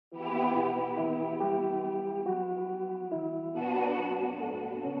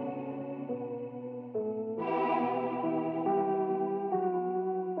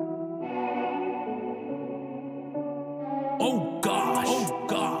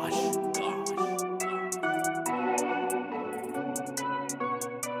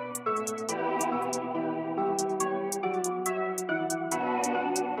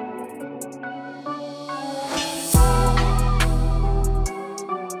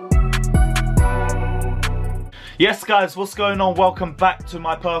Yes guys, what's going on? Welcome back to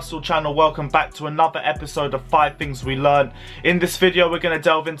my personal channel. Welcome back to another episode of 5 Things We Learned. In this video we're going to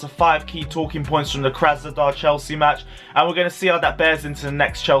delve into 5 key talking points from the Krasnodar Chelsea match, and we're going to see how that bears into the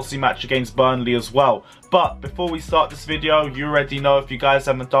next Chelsea match against Burnley as well. But before we start this video, you already know, if you guys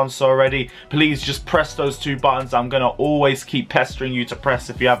haven't done so already, please just press those 2 buttons. I'm going to always keep pestering you to press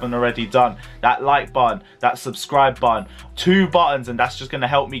if you haven't already done. That like button, that subscribe button, 2 buttons, and that's just going to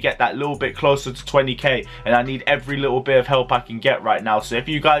help me get that little bit closer to 20k, and I need every little bit of help I can get right now. So if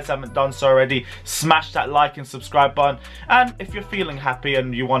you guys haven't done so already, smash that like and subscribe button, and if you're feeling happy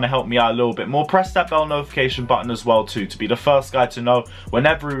and you want to help me out a little bit more, press that bell notification button as well too, to be the first guy to know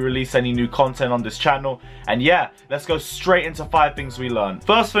whenever we release any new content on this channel. And yeah, let's go straight into 5 things we learned.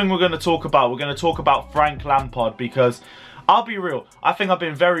 First thing we're going to talk about Frank Lampard, because I'll be real, I think I've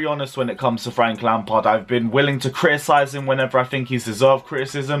been very honest when it comes to Frank Lampard. I've been willing to criticise him whenever I think he's deserved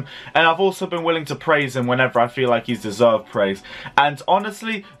criticism, and I've also been willing to praise him whenever I feel like he's deserved praise. And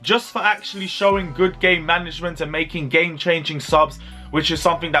honestly, just for actually showing good game management and making game-changing subs, which is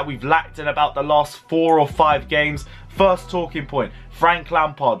something that we've lacked in about the last 4 or 5 games. First talking point, Frank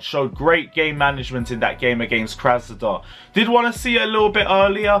Lampard showed great game management in that game against Krasnodar. Did want to see it a little bit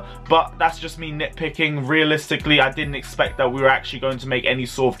earlier, but that's just me nitpicking. Realistically, I didn't expect that we were actually going to make any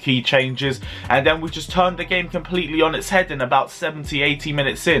sort of key changes, and then we just turned the game completely on its head in about 70-80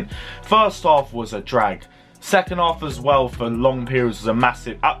 minutes in. First half was a drag. Second half as well for long periods was a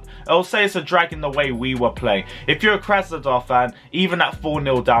massive... I'll say it's a drag in the way we were playing. If you're a Krasnodar fan, even at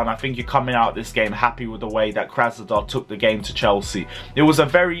 4-0 down, I think you're coming out of this game happy with the way that Krasnodar took the game to Chelsea. It was a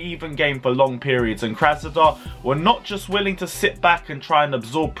very even game for long periods, and Krasnodar were not just willing to sit back and try and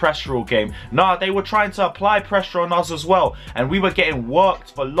absorb pressure all game. No, they were trying to apply pressure on us as well, and we were getting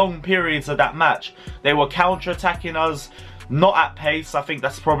worked for long periods of that match. They were counter-attacking us, not at pace. I think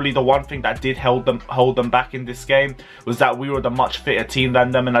that's probably the one thing that did hold them back in this game, was that we were the much fitter team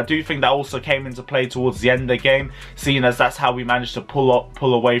than them, and I do think that also came into play towards the end of the game, seeing as that's how we managed to pull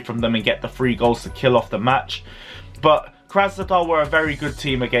away from them and get the 3 goals to kill off the match. But Krasnodar were a very good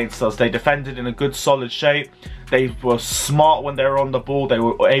team against us. They defended in a good solid shape. They were smart when they were on the ball. They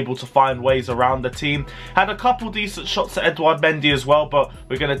were able to find ways around the team. Had a couple decent shots at Edouard Mendy as well, but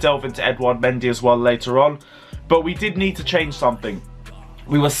we're going to delve into Edouard Mendy as well later on. But we did need to change something.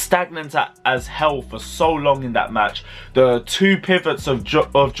 We were stagnant as hell for so long in that match. The 2 pivots of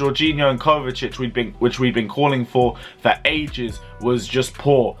Jorginho and Kovacic, which we've been calling for ages, was just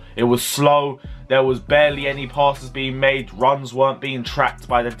poor. It was slow. There was barely any passes being made. Runs weren't being tracked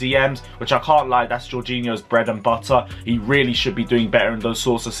by the DMs, which I can't lie, that's Jorginho's bread and butter. He really should be doing better in those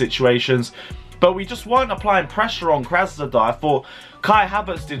sorts of situations. But we just weren't applying pressure on Krasnodar. I thought Kai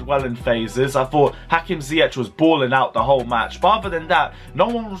Havertz did well in phases. I thought Hakim Ziyech was balling out the whole match. But other than that, no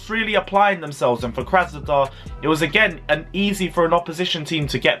one was really applying themselves. And for Krasnodar, it was again easy for an opposition team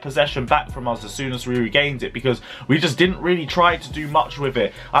to get possession back from us as soon as we regained it, because we just didn't really try to do much with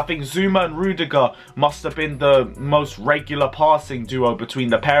it. I think Zuma and Rudiger must have been the most regular passing duo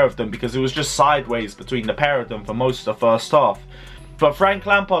between the pair of them, because it was just sideways between the pair of them for most of the first half. But Frank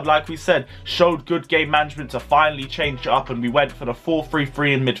Lampard, like we said, showed good game management to finally change it up, and we went for the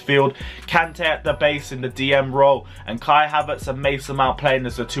 4-3-3 in midfield. Kante at the base in the DM role, and Kai Havertz and Mason Mount playing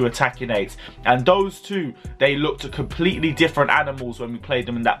as the 2 attacking 8s. And those 2, they looked completely different animals when we played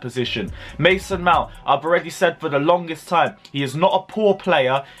them in that position. Mason Mount, I've already said for the longest time, he is not a poor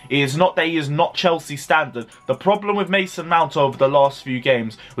player. It is not that he is not Chelsea standard. The problem with Mason Mount over the last few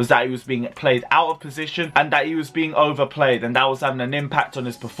games was that he was being played out of position, and that he was being overplayed, and that was having an impact on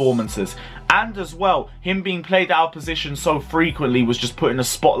his performances. And as well, him being played out of position so frequently was just putting a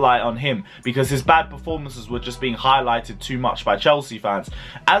spotlight on him, because his bad performances were just being highlighted too much by Chelsea fans.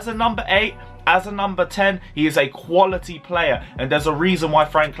 As a number 8, as a number 10, he is a quality player, and there's a reason why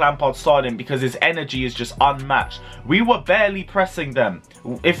Frank Lampard started him, because his energy is just unmatched. We were barely pressing them,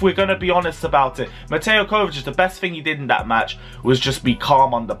 if we're going to be honest about it. Mateo Kovacic, the best thing he did in that match was just be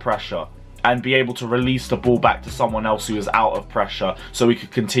calm under pressure and be able to release the ball back to someone else who was out of pressure so we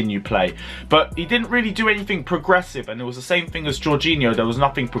could continue play. But he didn't really do anything progressive, and it was the same thing as Jorginho. There was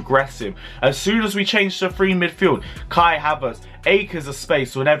nothing progressive. As soon as we changed to 3 midfield, Kai Havertz, acres of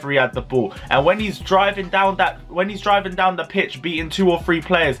space whenever he had the ball, and when he's driving down the pitch beating 2 or 3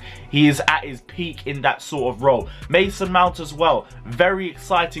 players, he is at his peak in that sort of role. Mason Mount as well, very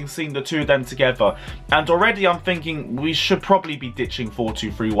exciting seeing the 2 of them together. And already I'm thinking we should probably be ditching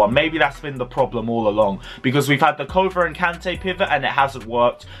 4-2-3-1. Maybe that's been been the problem all along, because we've had the Kova and Kante pivot and it hasn't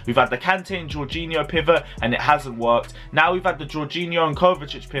worked. We've had the Kante and Jorginho pivot and it hasn't worked. Now we've had the Jorginho and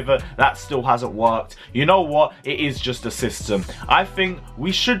Kovacic pivot, that still hasn't worked. You know what? It is just a system. I think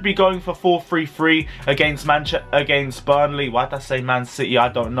we should be going for 4-3-3 against Burnley. Why did I say Man City? I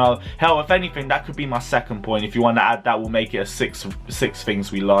don't know. Hell, if anything, that could be my second point. If you want to add that, we'll make it a six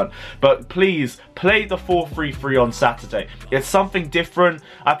things we learned. But please, play the 4-3-3 on Saturday. It's something different.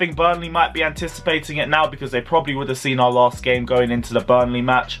 I think Burnley might be anticipating it now because they probably would have seen our last game going into the Burnley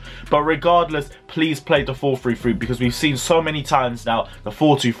match. But regardless, please play the 4-3-3 because we've seen so many times now the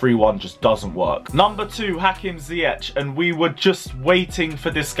 4-2-3-1 just doesn't work. Number 2, Hakim Ziyech, and we were just waiting for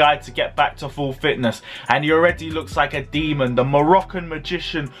this guy to get back to full fitness, and he already looks like a demon. The Moroccan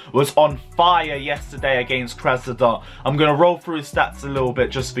magician was on fire yesterday against Krasnodar. I'm going to roll through his stats a little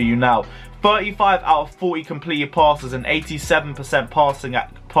bit just for you now. 35 out of 40 completed passes and 87%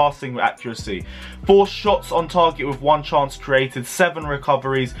 passing accuracy. 4 shots on target with 1 chance created, 7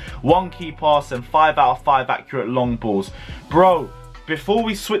 recoveries, 1 key pass and 5 out of 5 accurate long balls. Bro, before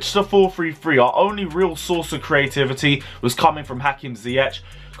we switched to 4-3-3, our only real source of creativity was coming from Hakim Ziyech.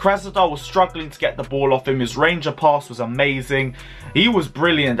 Krasnodar was struggling to get the ball off him. His Ranger pass was amazing. He was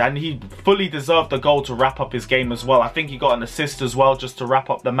brilliant and he fully deserved the goal to wrap up his game as well. I think he got an assist as well just to wrap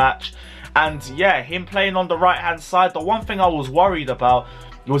up the match. And yeah, him playing on the right hand side, the one thing I was worried about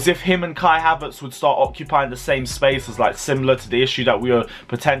was if him and Kai Havertz would start occupying the same spaces, like similar to the issue that we were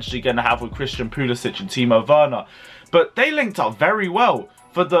potentially going to have with Christian Pulisic and Timo Werner. But they linked up very well.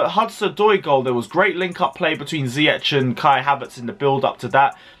 For the Hudson-Odoi goal, there was great link-up play between Ziyech and Kai Havertz in the build-up to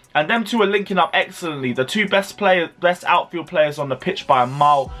that. And them two are linking up excellently. The two best outfield players on the pitch by a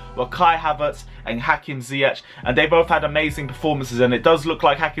mile were Kai Havertz and Hakim Ziyech, and they both had amazing performances. And it does look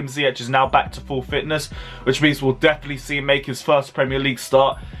like Hakim Ziyech is now back to full fitness, which means we'll definitely see him make his first Premier League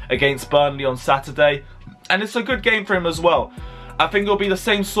start against Burnley on Saturday. And it's a good game for him as well. I think it'll be the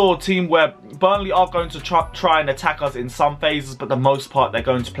same sort of team where Burnley are going to try and attack us in some phases, but the most part they're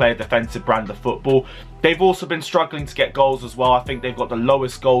going to play a defensive brand of football. They've also been struggling to get goals as well. I think they've got the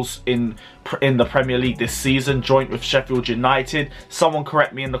lowest goals in the Premier League this season, joint with Sheffield United. Someone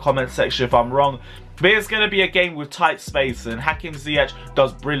correct me in the comment section if I'm wrong. But it's going to be a game with tight spaces, and Hakim Ziyech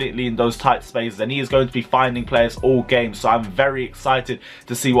does brilliantly in those tight spaces, and he is going to be finding players all game. So I'm very excited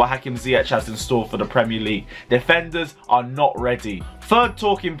to see what Hakim Ziyech has in store for the Premier League. Defenders are not ready. Third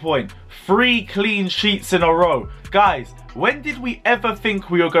talking point, 3 clean sheets in a row. Guys, when did we ever think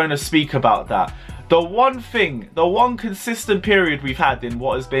we were going to speak about that? The one consistent period we've had in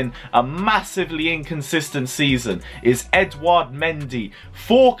what has been a massively inconsistent season is Edouard Mendy.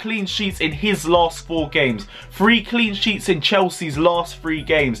 4 clean sheets in his last 4 games. 3 clean sheets in Chelsea's last 3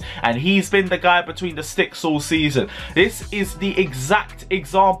 games. And he's been the guy between the sticks all season. This is the exact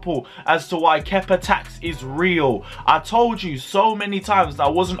example as to why Kepa tax is real. I told you so many times that I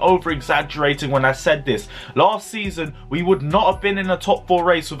wasn't over-exaggerating when I said this. Last season, we would not have been in a top 4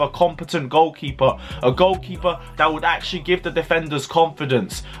 race with a competent goalkeeper. A goalkeeper that would actually give the defenders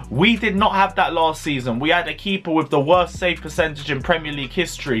confidence. We did not have that last season. We had a keeper with the worst save percentage in Premier League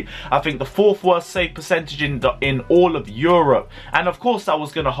history. I think the 4th worst save percentage in all of Europe. And of course that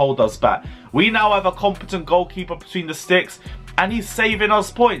was going to hold us back. We now have a competent goalkeeper between the sticks, and he's saving us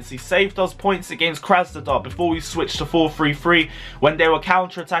points. He saved us points against Krasnodar before we switched to 4-3-3. When they were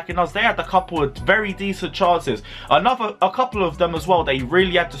counter-attacking us, they had a couple of very decent chances. A couple of them as well they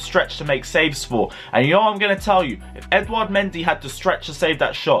really had to stretch to make saves for. And you know what I'm going to tell you? If Edouard Mendy had to stretch to save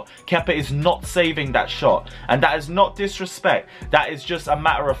that shot, Kepa is not saving that shot. And that is not disrespect. That is just a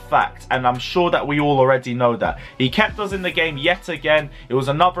matter of fact. And I'm sure that we all already know that. He kept us in the game yet again. It was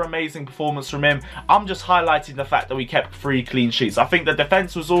another amazing performance from him. I'm just highlighting the fact that we kept 3 clean sheets. I think the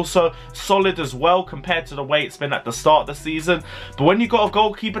defense was also solid as well compared to the way it's been at the start of the season. But when you got a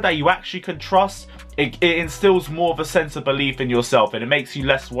goalkeeper that you actually can trust, it instills more of a sense of belief in yourself, and it makes you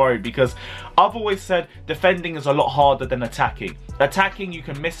less worried, because I've always said defending is a lot harder than attacking. Attacking, you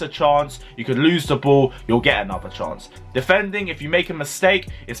can miss a chance, you can lose the ball, you'll get another chance. Defending, if you make a mistake,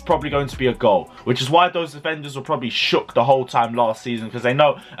 it's probably going to be a goal, which is why those defenders were probably shook the whole time last season, because they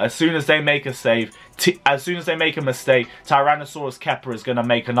know as soon as they make a save, as soon as they make a mistake, Tyrannosaurus Kepa is going to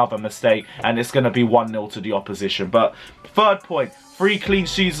make another mistake, and it's going to be 1-0 to the opposition. But third point, 3 clean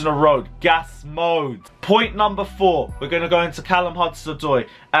sheets in a row, gas mode. Point number 4, we're going to go into Callum Hudson-Odoi,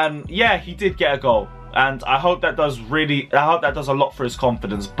 and yeah, he did get a goal. And I hope that does a lot for his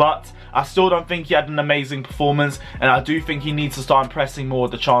confidence, but I still don't think he had an amazing performance, and I do think he needs to start impressing more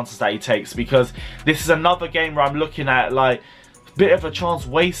with the chances that he takes, because this is another game where I'm looking at like bit of a chance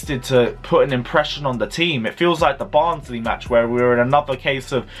wasted to put an impression on the team. It feels like the Barnsley match where we were in another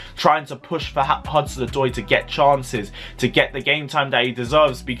case of trying to push for Hudson-Odoi to get chances, to get the game time that he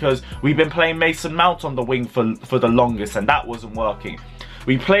deserves, because we've been playing Mason Mount on the wing for the longest, and that wasn't working.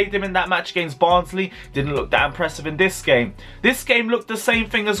 We played him in that match against Barnsley, didn't look that impressive in this game. This game looked the same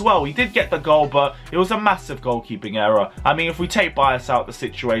thing as well. We did get the goal, but it was a massive goalkeeping error. I mean, if we take Bias out of the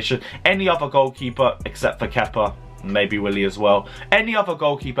situation, any other goalkeeper, except for Kepa, maybe Willie as well, any other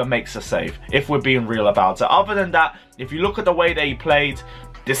goalkeeper makes a save, if we're being real about it. Other than that, if you look at the way that he played,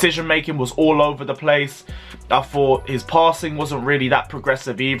 decision making was all over the place. I thought his passing wasn't really that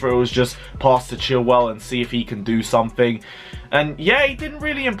progressive either. It was just pass to Chilwell and see if he can do something. And yeah, he didn't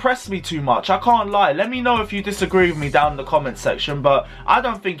really impress me too much, I can't lie. Let me know if you disagree with me down in the comment section, but I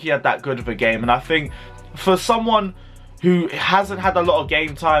don't think he had that good of a game. And I think for someone who hasn't had a lot of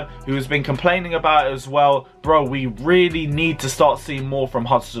game time, who has been complaining about it as well, bro, we really need to start seeing more from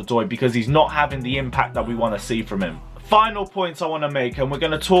Hudson-Odoi, because he's not having the impact that we want to see from him. Final points I want to make, and we're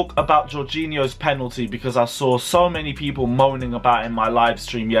going to talk about Jorginho's penalty, because I saw so many people moaning about it in my live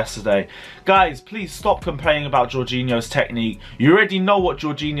stream yesterday. Guys, please stop complaining about Jorginho's technique. You already know what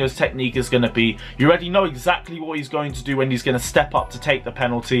Jorginho's technique is going to be. You already know exactly what he's going to do when he's going to step up to take the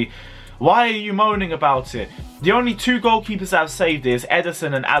penalty. Why are you moaning about it? The only two goalkeepers that have saved it is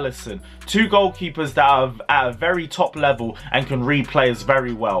Ederson and Alisson. Two goalkeepers that are at a very top level and can read players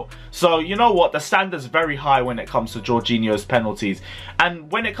very well. So, you know what? The standard's very high when it comes to Jorginho's penalties.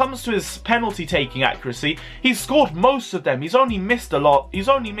 And when it comes to his penalty taking accuracy, he's scored most of them. He's only missed a lot. He's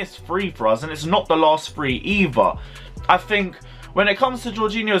only missed 3 for us, and it's not the last 3 either. I think when it comes to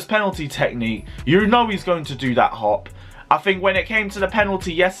Jorginho's penalty technique, you know he's going to do that hop. I think when it came to the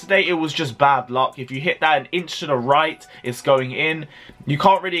penalty yesterday, it was just bad luck. If you hit that an inch to the right, it's going in. You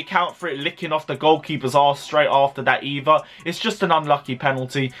can't really account for it licking off the goalkeeper's arse straight after that either. It's just an unlucky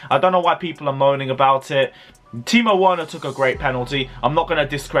penalty. I don't know why people are moaning about it. Timo Werner took a great penalty. I'm not going to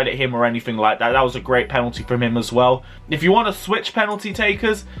discredit him or anything like that. That was a great penalty from him as well. If you want to switch penalty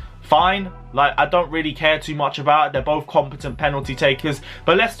takers, fine. Like, I don't really care too much about it. They're both competent penalty takers.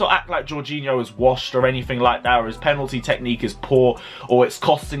 But let's not act like Jorginho is washed or anything like that, or his penalty technique is poor, or it's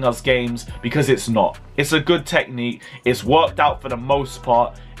costing us games, because it's not. It's a good technique. It's worked out for the most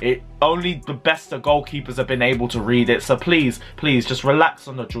part. Only the best of goalkeepers have been able to read it. So please, please, just relax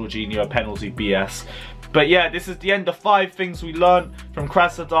on the Jorginho penalty BS. But yeah, this is the end of 5 things we learned from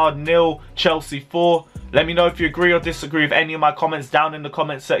Krasnodar 0, Chelsea 4. Let me know if you agree or disagree with any of my comments down in the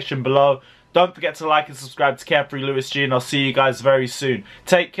comment section below. Don't forget to like and subscribe to Carefree Lewis G, and I'll see you guys very soon.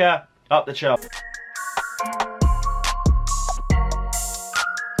 Take care. Up the Chelsea.